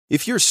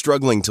If you're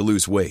struggling to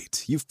lose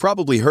weight, you've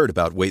probably heard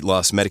about weight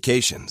loss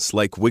medications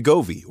like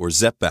Wegovy or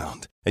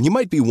Zepbound, and you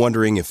might be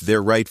wondering if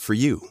they're right for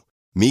you.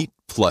 Meet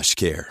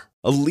PlushCare,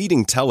 a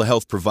leading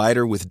telehealth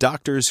provider with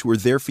doctors who are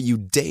there for you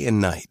day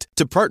and night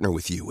to partner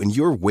with you in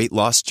your weight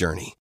loss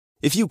journey.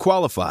 If you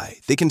qualify,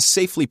 they can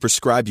safely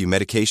prescribe you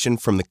medication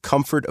from the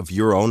comfort of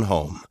your own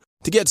home.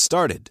 To get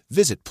started,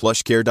 visit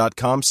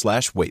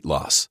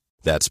plushcare.com/weightloss.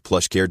 That's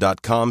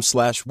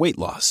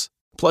plushcare.com/weightloss.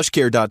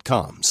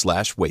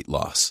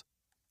 plushcare.com/weightloss.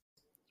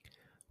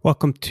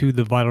 Welcome to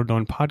the Vital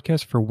Dawn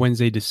podcast for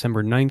Wednesday,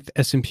 December 9th.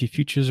 S&P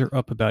futures are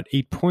up about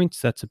 8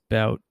 points. That's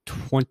about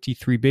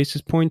 23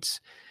 basis points.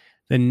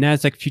 The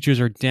NASDAQ futures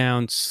are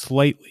down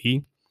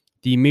slightly.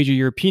 The major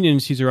European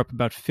indices are up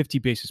about 50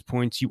 basis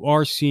points. You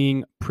are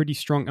seeing pretty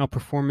strong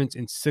outperformance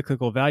in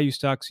cyclical value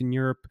stocks in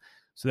Europe.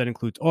 So that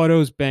includes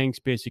autos, banks,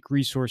 basic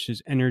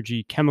resources,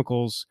 energy,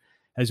 chemicals,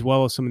 as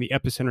well as some of the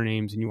epicenter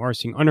names. And you are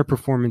seeing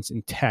underperformance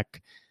in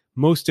tech.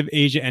 Most of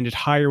Asia ended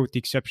higher with the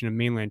exception of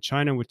mainland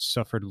China, which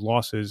suffered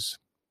losses.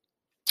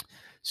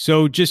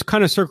 So just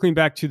kind of circling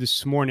back to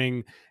this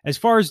morning, as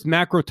far as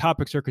macro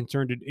topics are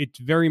concerned, it's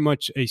very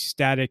much a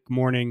static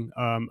morning.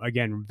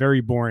 Again,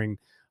 very boring.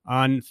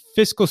 On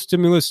fiscal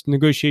stimulus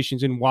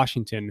negotiations in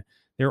Washington,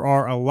 there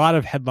are a lot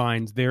of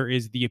headlines. There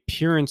is the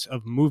appearance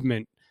of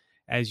movement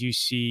as you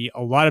see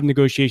a lot of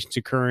negotiations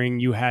occurring.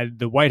 You had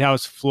the White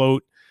House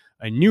float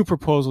a new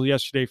proposal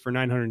yesterday for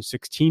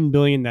 $916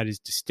 billion that is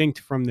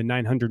distinct from the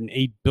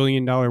 $908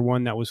 billion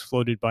one that was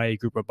floated by a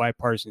group of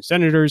bipartisan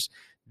senators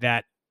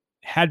that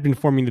had been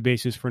forming the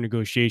basis for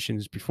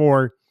negotiations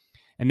before.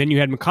 And then you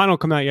had McConnell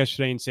come out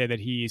yesterday and say that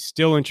he is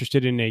still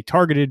interested in a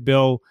targeted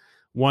bill,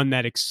 one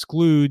that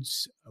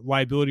excludes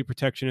liability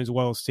protection as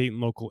well as state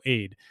and local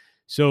aid.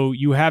 So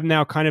you have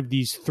now kind of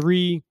these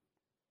three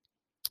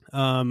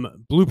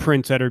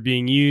blueprints that are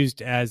being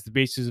used as the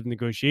basis of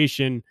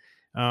negotiation.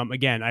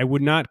 Again, I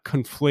would not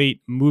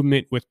conflate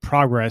movement with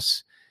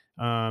progress.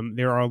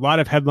 There are a lot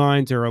of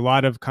headlines. There are a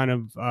lot of kind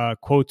of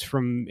quotes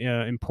from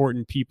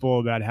important people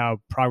about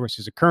how progress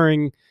is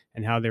occurring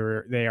and how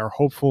they are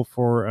hopeful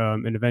for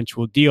an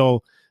eventual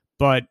deal.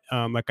 But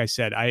like I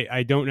said,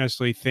 I don't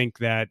necessarily think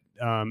that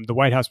the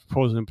White House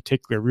proposal in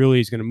particular really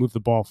is going to move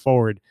the ball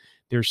forward.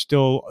 There's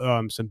still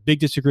some big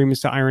disagreements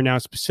to iron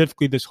out,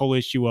 specifically this whole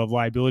issue of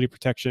liability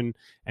protection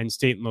and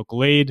state and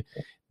local aid.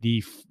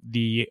 The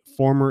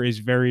former is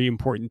very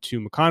important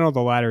to McConnell.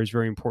 The latter is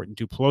very important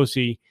to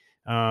Pelosi.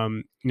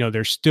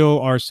 There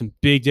still are some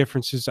big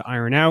differences to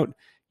iron out.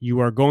 You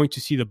are going to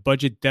see the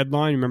budget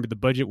deadline. Remember, the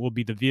budget will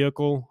be the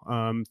vehicle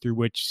through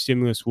which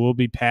stimulus will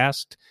be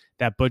passed.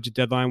 That budget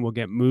deadline will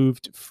get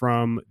moved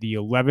from the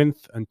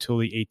 11th until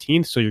the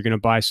 18th. So you're going to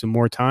buy some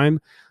more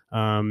time.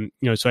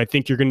 So I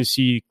think you're going to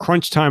see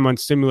crunch time on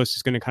stimulus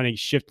is going to kind of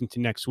shift into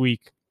next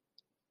week.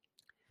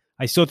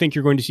 I still think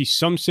you're going to see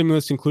some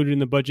stimulus included in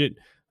the budget.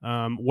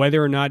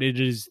 Whether or not it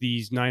is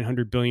these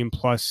 $900 billion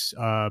plus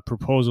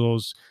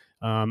proposals,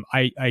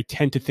 I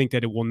tend to think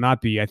that it will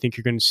not be. I think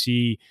you're going to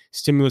see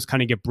stimulus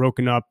kind of get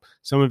broken up,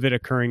 some of it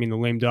occurring in the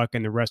lame duck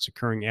and the rest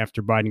occurring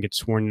after Biden gets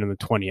sworn in on the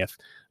 20th.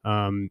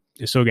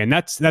 So again,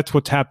 that's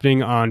what's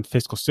happening on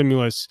fiscal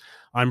stimulus.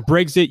 On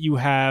Brexit, you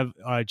have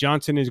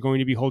Johnson is going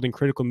to be holding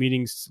critical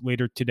meetings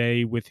later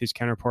today with his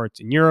counterparts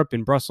in Europe,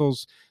 in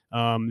Brussels.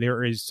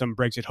 There is some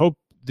Brexit hope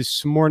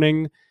this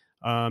morning.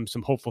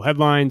 Some hopeful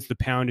headlines. The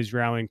pound is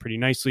rallying pretty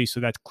nicely. So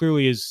that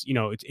clearly is,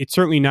 it's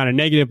certainly not a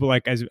negative, but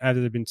like, as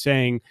I've been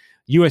saying,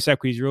 U.S.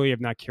 equities really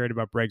have not cared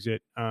about Brexit.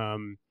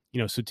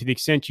 So to the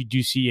extent you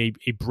do see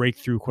a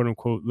breakthrough, quote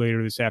unquote,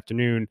 later this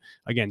afternoon,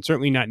 again,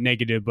 certainly not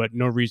negative, but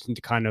no reason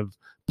to kind of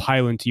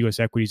pile into U.S.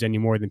 equities any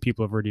more than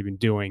people have already been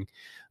doing.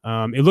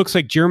 It looks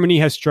like Germany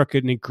has struck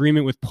an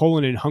agreement with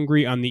Poland and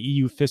Hungary on the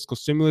EU fiscal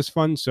stimulus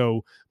fund.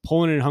 So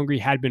Poland and Hungary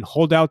had been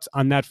holdouts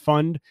on that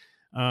fund.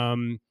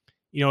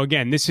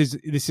 Again, this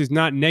is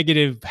not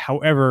negative.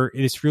 However,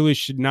 this really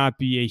should not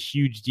be a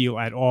huge deal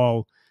at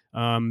all.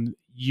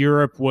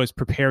 Europe was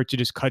prepared to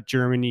just cut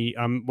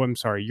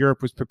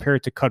Europe was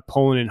prepared to cut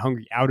Poland and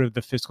Hungary out of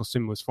the fiscal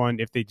stimulus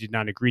fund if they did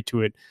not agree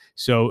to it.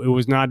 So it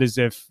was not as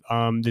if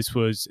this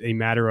was a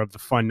matter of the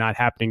fund not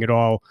happening at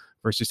all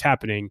versus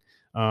happening.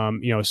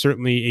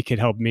 Certainly it could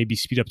help maybe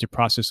speed up the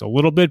process a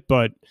little bit,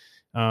 but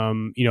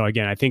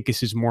again, I think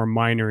this is more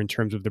minor in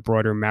terms of the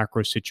broader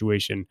macro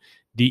situation.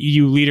 The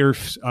EU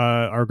leaders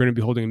are going to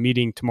be holding a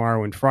meeting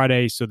tomorrow and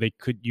Friday, so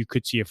you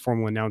could see a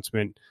formal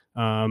announcement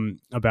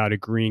about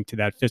agreeing to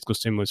that fiscal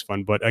stimulus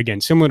fund. But again,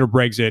 similar to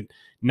Brexit,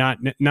 not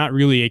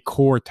really a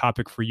core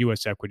topic for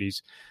U.S.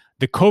 equities.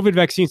 The COVID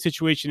vaccine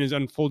situation is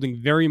unfolding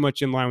very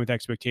much in line with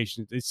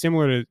expectations. It's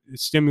similar to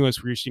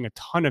stimulus, where you're seeing a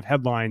ton of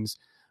headlines.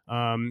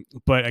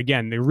 But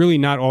again, they're really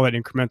not all that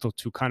incremental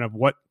to kind of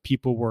what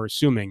people were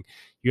assuming.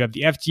 You have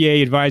the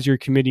FDA advisory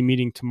committee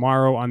meeting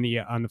tomorrow on the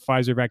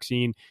Pfizer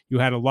vaccine. You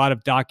had a lot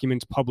of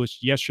documents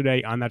published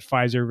yesterday on that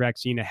Pfizer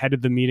vaccine ahead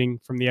of the meeting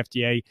from the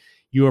FDA.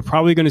 You are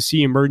probably going to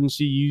see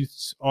emergency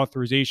use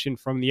authorization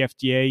from the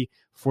FDA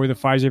for the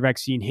Pfizer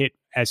vaccine hit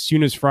as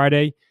soon as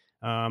Friday,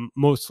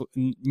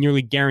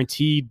 nearly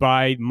guaranteed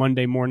by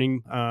Monday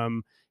morning.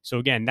 So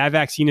again, that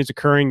vaccine is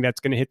occurring. That's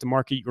going to hit the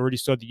market. You already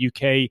saw the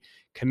UK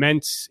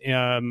commence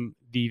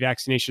the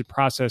vaccination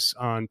process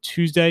on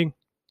Tuesday.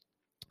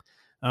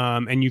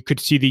 And you could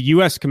see the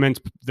U.S. commence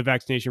the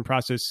vaccination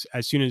process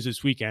as soon as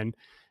this weekend.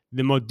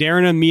 The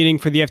Moderna meeting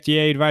for the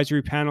FDA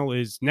advisory panel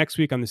is next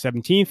week on the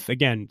 17th.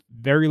 Again,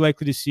 very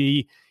likely to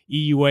see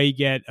EUA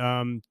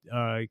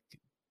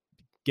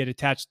get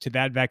attached to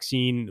that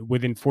vaccine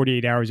within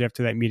 48 hours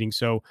after that meeting.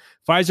 So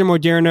Pfizer,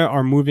 Moderna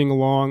are moving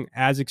along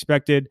as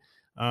expected.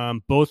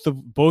 Both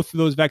of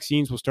those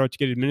vaccines will start to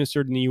get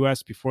administered in the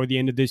U.S. before the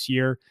end of this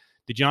year.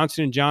 The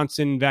Johnson &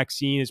 Johnson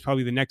vaccine is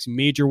probably the next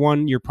major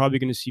one. You're probably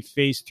going to see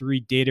phase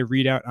 3 data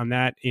readout on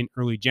that in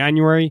early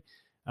January.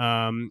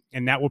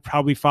 And that will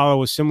probably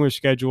follow a similar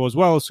schedule as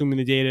well, assuming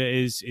the data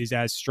is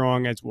as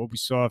strong as what we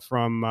saw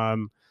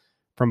from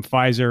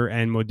Pfizer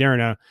and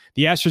Moderna.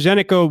 The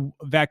AstraZeneca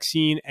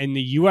vaccine in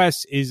the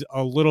U.S. is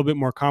a little bit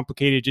more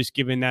complicated, just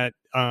given that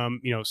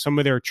some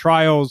of their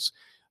trials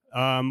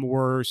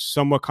were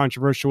somewhat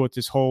controversial with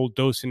this whole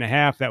dose and a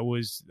half. That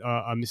was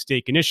a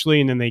mistake initially,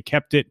 and then they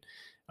kept it.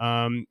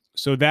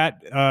 So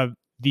that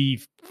the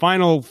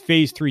final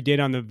phase 3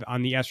 data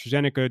on the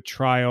AstraZeneca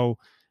trial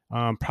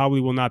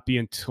probably will not be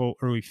until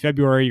early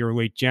February or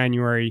late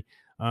January.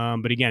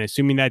 But again,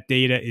 assuming that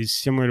data is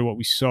similar to what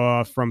we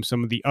saw from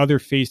some of the other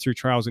phase 3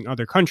 trials in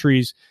other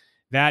countries,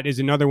 that is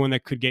another one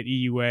that could get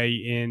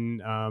EUA in,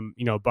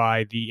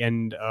 by the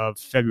end of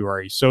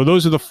February. So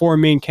those are the 4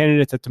 main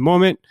candidates at the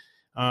moment.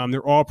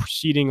 They're all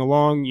proceeding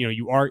along.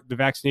 The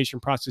vaccination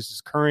process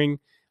is occurring.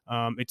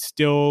 It's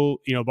still,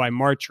 by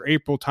March or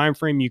April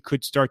timeframe, you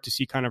could start to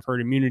see kind of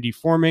herd immunity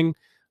forming.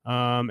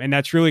 And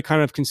that's really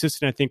kind of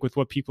consistent, I think, with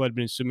what people had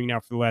been assuming now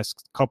for the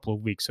last couple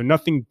of weeks. So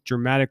nothing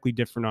dramatically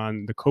different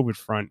on the COVID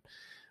front.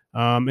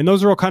 And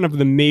those are all kind of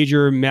the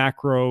major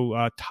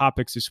macro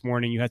topics this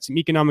morning. You had some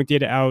economic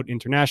data out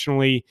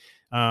internationally.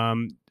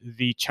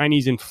 The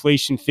Chinese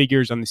inflation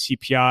figures on the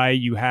CPI.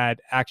 You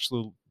had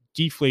actual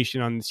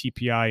deflation on the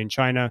CPI in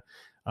China.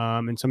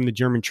 And some of the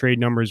German trade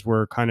numbers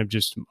were kind of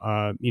just,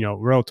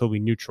 relatively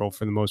neutral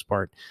for the most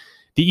part.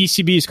 The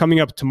ECB is coming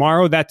up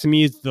tomorrow. That to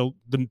me is the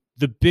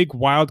big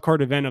wild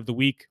card event of the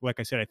week. Like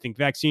I said, I think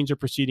vaccines are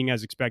proceeding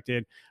as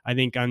expected. I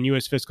think on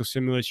U.S. fiscal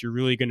stimulus, you're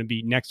really going to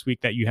be next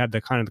week that you have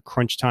the kind of the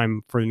crunch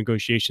time for the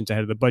negotiations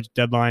ahead of the budget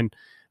deadline.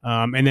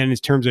 And then in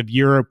terms of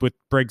Europe with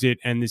Brexit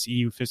and this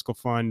EU fiscal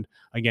fund,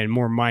 again,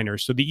 more minor.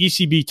 So the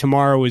ECB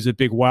tomorrow is a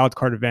big wild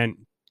card event.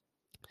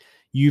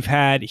 You've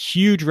had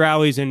huge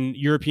rallies in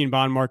European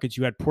bond markets.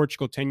 You had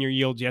Portugal 10-year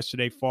yields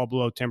yesterday fall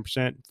below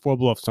 0%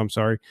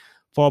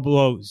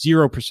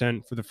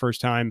 for the first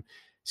time.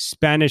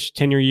 Spanish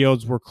 10-year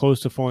yields were close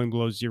to falling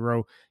below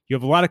zero. You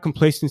have a lot of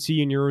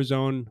complacency in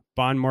Eurozone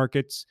bond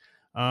markets.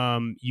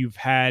 You've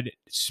had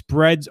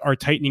spreads are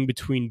tightening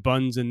between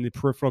bunds and the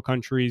peripheral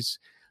countries,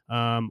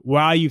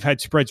 while you've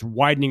had spreads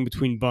widening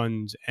between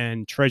bunds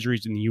and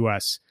treasuries in the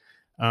U.S.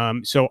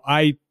 So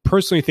I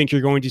personally think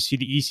you're going to see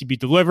the ECB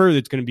deliver.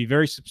 That's going to be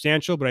very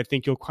substantial, but I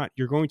think you're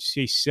going to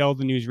see a sell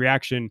the news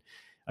reaction.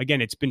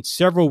 Again, it's been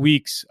several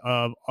weeks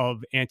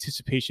of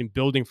anticipation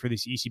building for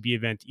this ECB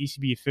event.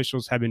 ECB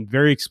officials have been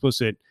very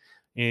explicit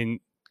in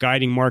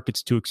guiding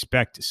markets to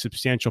expect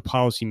substantial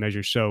policy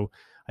measures. So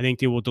I think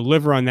they will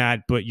deliver on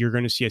that, but you're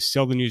going to see a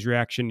sell the news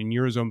reaction in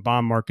Eurozone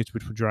bond markets,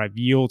 which will drive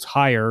yields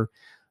higher,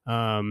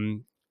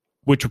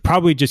 which will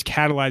probably just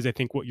catalyze, I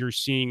think, what you're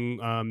seeing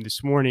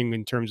this morning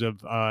in terms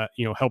of,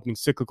 helping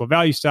cyclical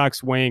value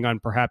stocks weighing on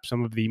perhaps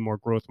some of the more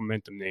growth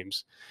momentum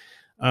names.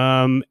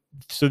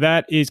 So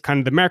that is kind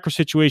of the macro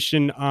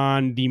situation.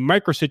 On the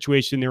micro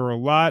situation, there were a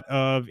lot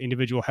of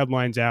individual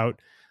headlines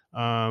out.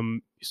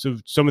 So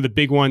some of the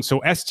big ones. So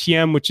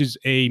STM, which is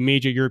a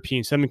major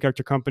European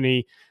semiconductor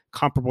company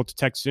comparable to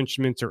Texas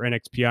Instruments or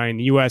NXPI in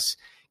the US,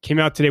 came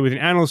out today with an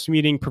analyst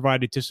meeting,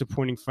 provided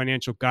disappointing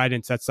financial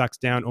guidance. That stock's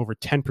down over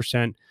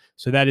 10%.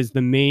 So that is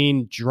the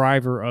main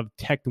driver of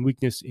tech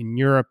weakness in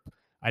Europe.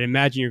 I'd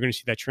imagine you're going to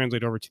see that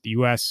translate over to the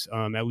US,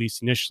 at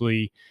least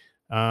initially,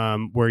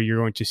 where you're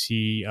going to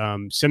see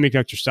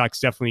semiconductor stocks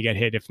definitely get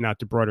hit, if not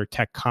the broader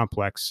tech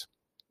complex.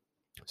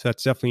 So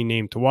that's definitely a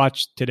name to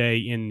watch today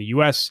in the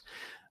US.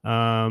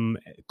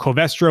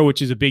 Covestro,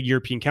 which is a big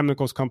European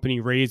chemicals company,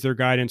 raised their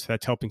guidance.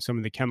 That's helping some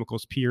of the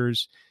chemicals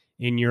peers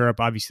in Europe.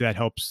 Obviously, that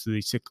helps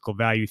the cyclical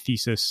value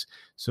thesis.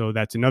 So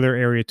that's another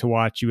area to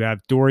watch. You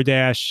have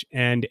DoorDash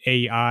and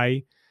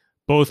AI,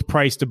 both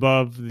priced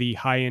above the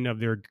high end of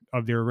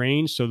their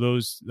range. So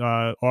those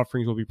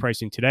offerings will be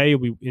pricing today.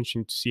 It'll be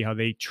interesting to see how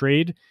they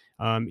trade,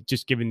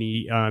 just given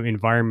the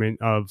environment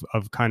of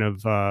kind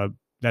of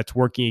that's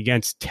working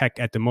against tech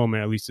at the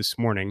moment, at least this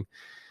morning.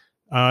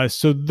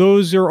 So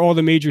those are all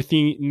the major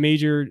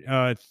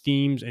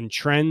themes and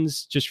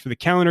trends. Just for the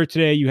calendar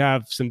today, you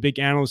have some big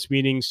analyst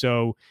meetings.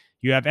 So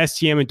you have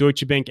STM and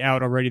Deutsche Bank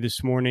out already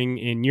this morning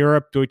in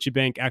Europe. Deutsche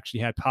Bank actually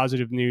had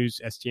positive news,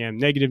 STM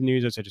negative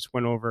news, as I just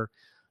went over.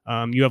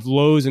 You have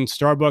Lowe's and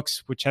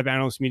Starbucks, which have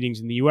analyst meetings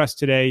in the U.S.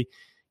 today.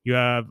 You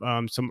have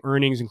some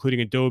earnings,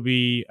 including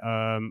Adobe,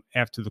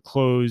 after the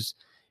close.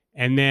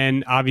 And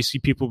then obviously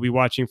people will be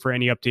watching for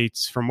any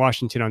updates from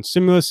Washington on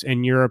stimulus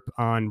and Europe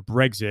on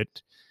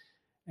Brexit.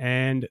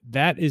 And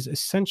that is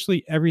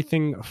essentially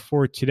everything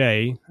for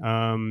today.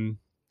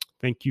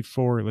 Thank you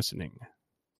for listening.